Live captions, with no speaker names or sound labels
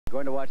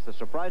Going to watch the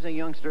surprising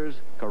youngsters,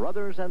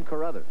 Carruthers and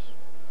Carruthers.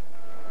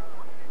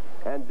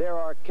 And there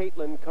are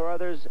Caitlin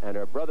Carruthers and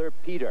her brother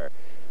Peter.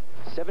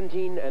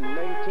 17 and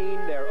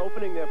 19, they're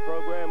opening their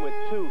program with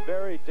two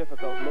very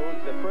difficult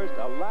moves. The first,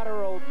 a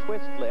lateral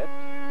twist lift.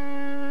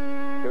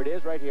 Here it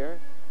is right here.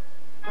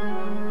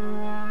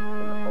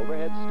 An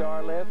overhead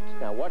star lift.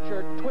 Now watch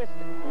her twist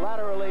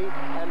laterally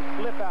and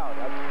flip out.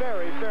 A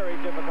very, very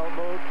difficult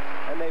move.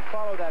 And they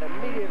follow that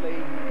immediately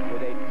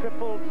with a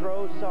triple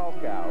throw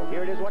salchow.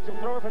 Here it is. Watch him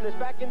throw her from this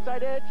back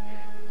inside edge.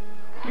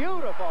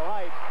 Beautiful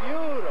height.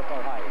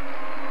 Beautiful height.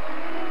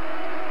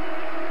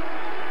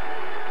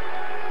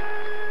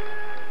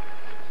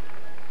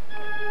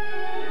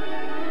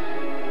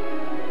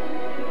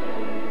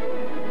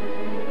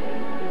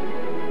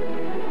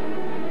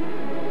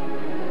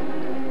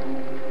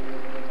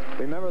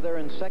 Remember, they're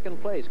in second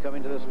place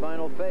coming to this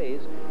final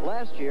phase.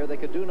 Last year, they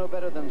could do no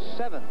better than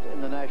 7th in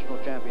the national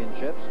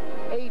championships,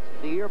 8th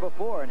the year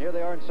before, and here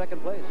they are in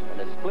second place.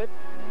 And a split,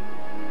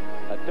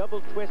 a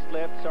double twist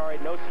lift, sorry,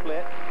 no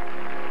split.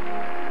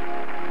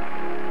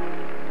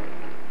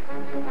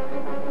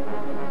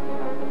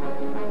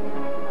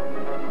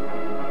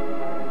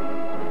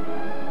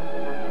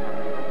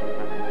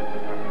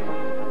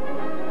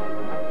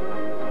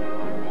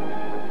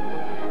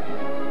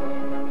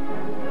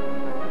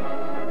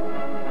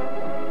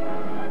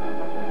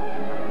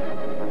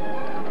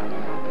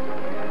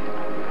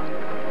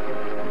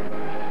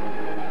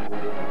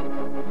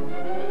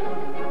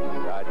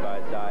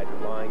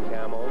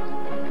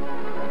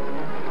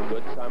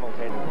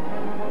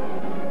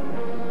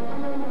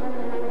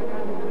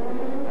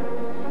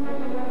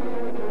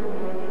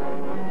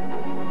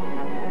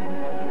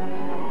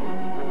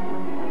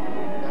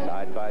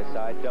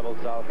 Double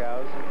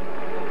salchows.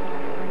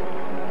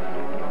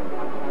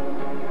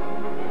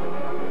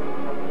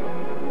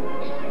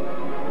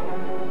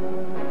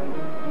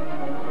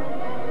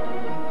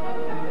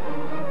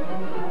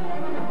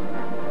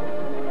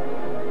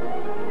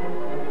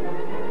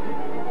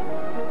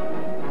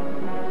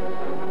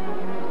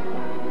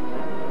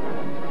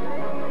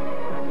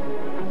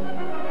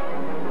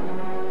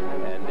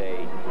 And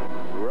a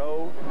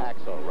row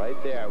axle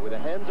right there with the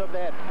hands of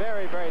that.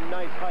 Very, very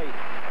nice height.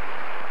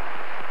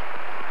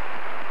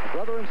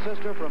 Brother and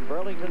sister from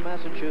Burlington,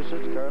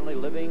 Massachusetts, currently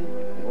living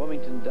in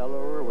Wilmington,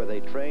 Delaware, where they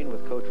train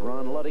with Coach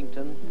Ron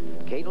Luddington.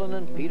 Caitlin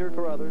and Peter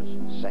Carruthers,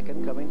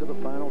 second coming to the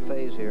final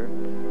phase here,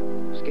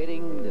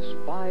 skating this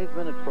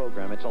 5-minute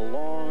program. It's a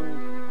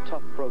long,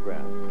 tough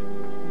program.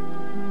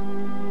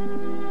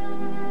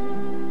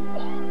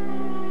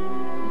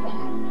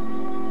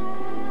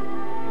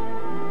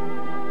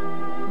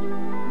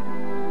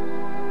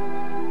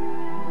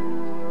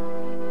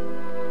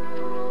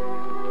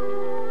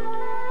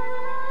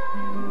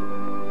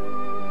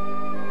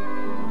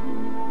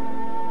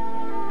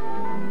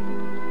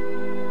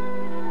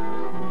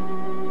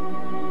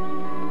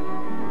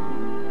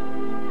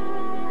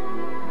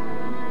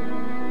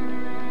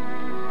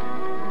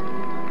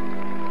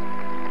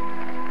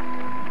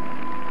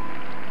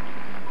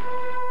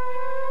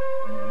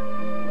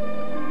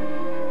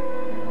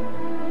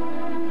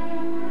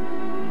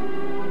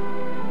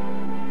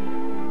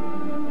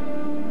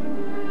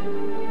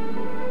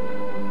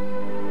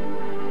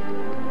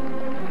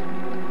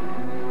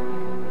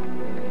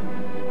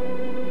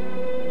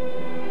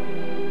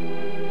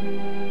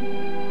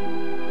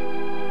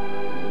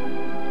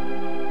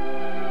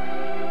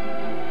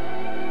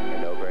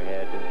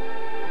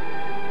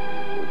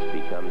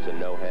 A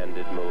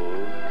no-handed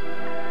move,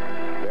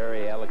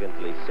 very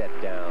elegantly set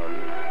down.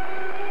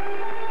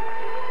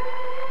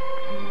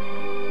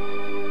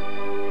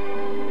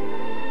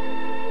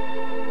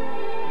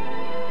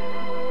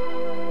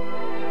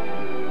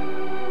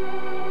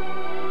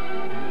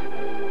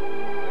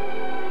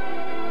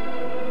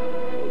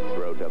 A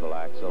throw double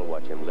axle,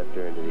 watch him lift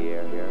her into the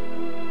air here.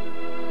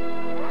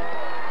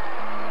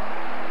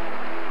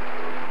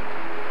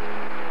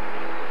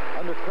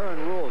 Under current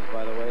rules,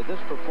 by the way, this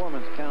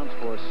performance counts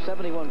for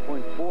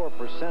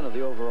 71.4% of the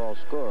overall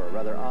score. A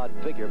rather odd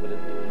figure, but it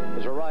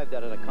is arrived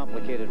at in a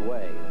complicated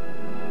way.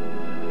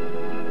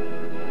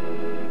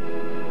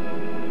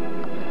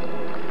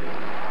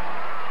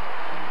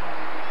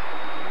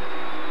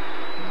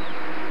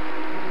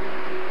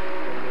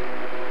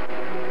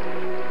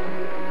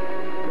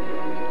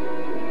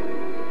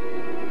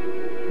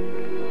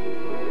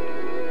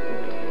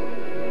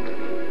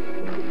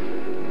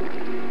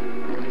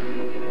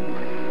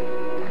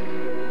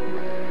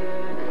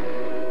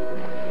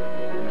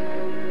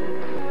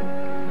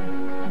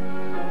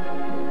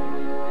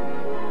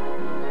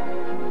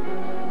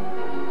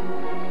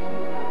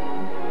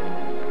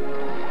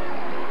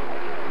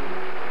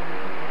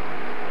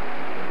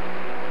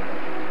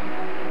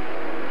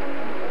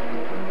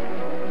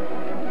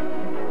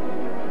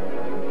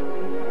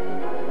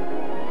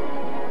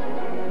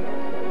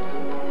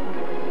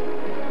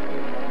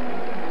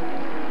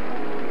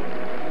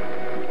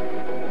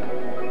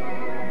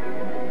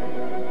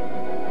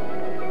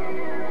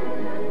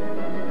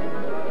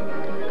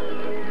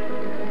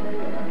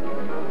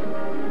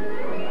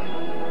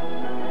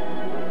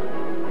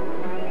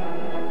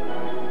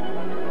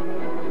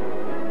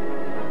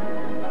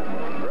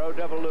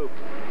 of a loop.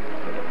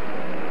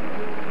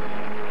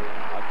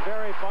 A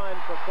very fine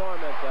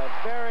performance, a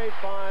very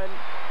fine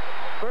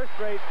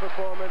first-rate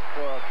performance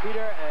for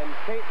Peter and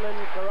Caitlin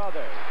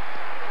Carruthers.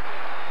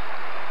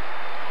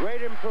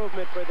 Great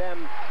improvement for them.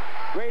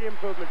 Great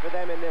improvement for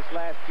them in this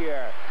last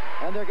year.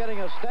 And they're getting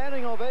a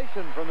standing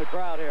ovation from the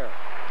crowd here.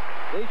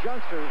 These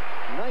youngsters,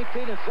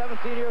 19 and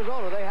 17 years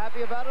old, are they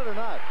happy about it or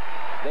not?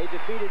 They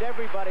defeated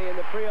everybody in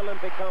the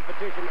pre-Olympic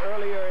competition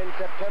earlier in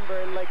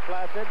September in Lake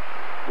Placid,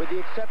 with the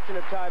exception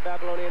of Ty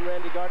Babyloni and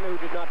Randy Gardner, who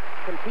did not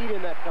compete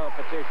in that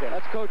competition.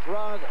 That's Coach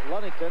Ron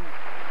Ludington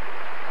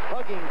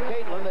hugging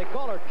Caitlin. They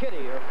call her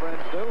Kitty, her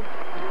friends do.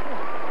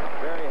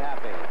 Very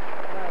happy.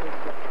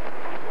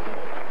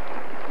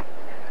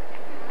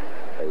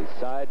 A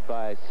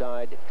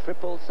side-by-side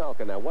triple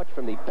salchow. Now watch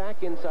from the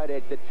back inside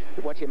edge.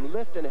 Watch him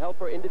lift and help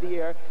her into the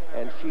air,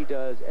 and she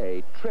does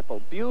a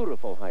triple.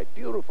 Beautiful height,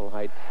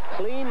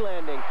 clean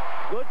landing,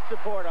 good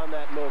support on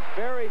that move.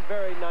 Very,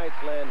 very nice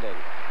landing.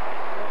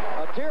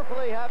 A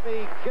tearfully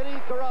happy Kitty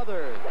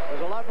Carruthers.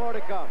 There's a lot more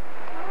to come.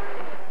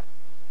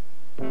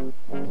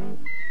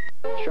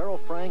 Cheryl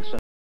Franks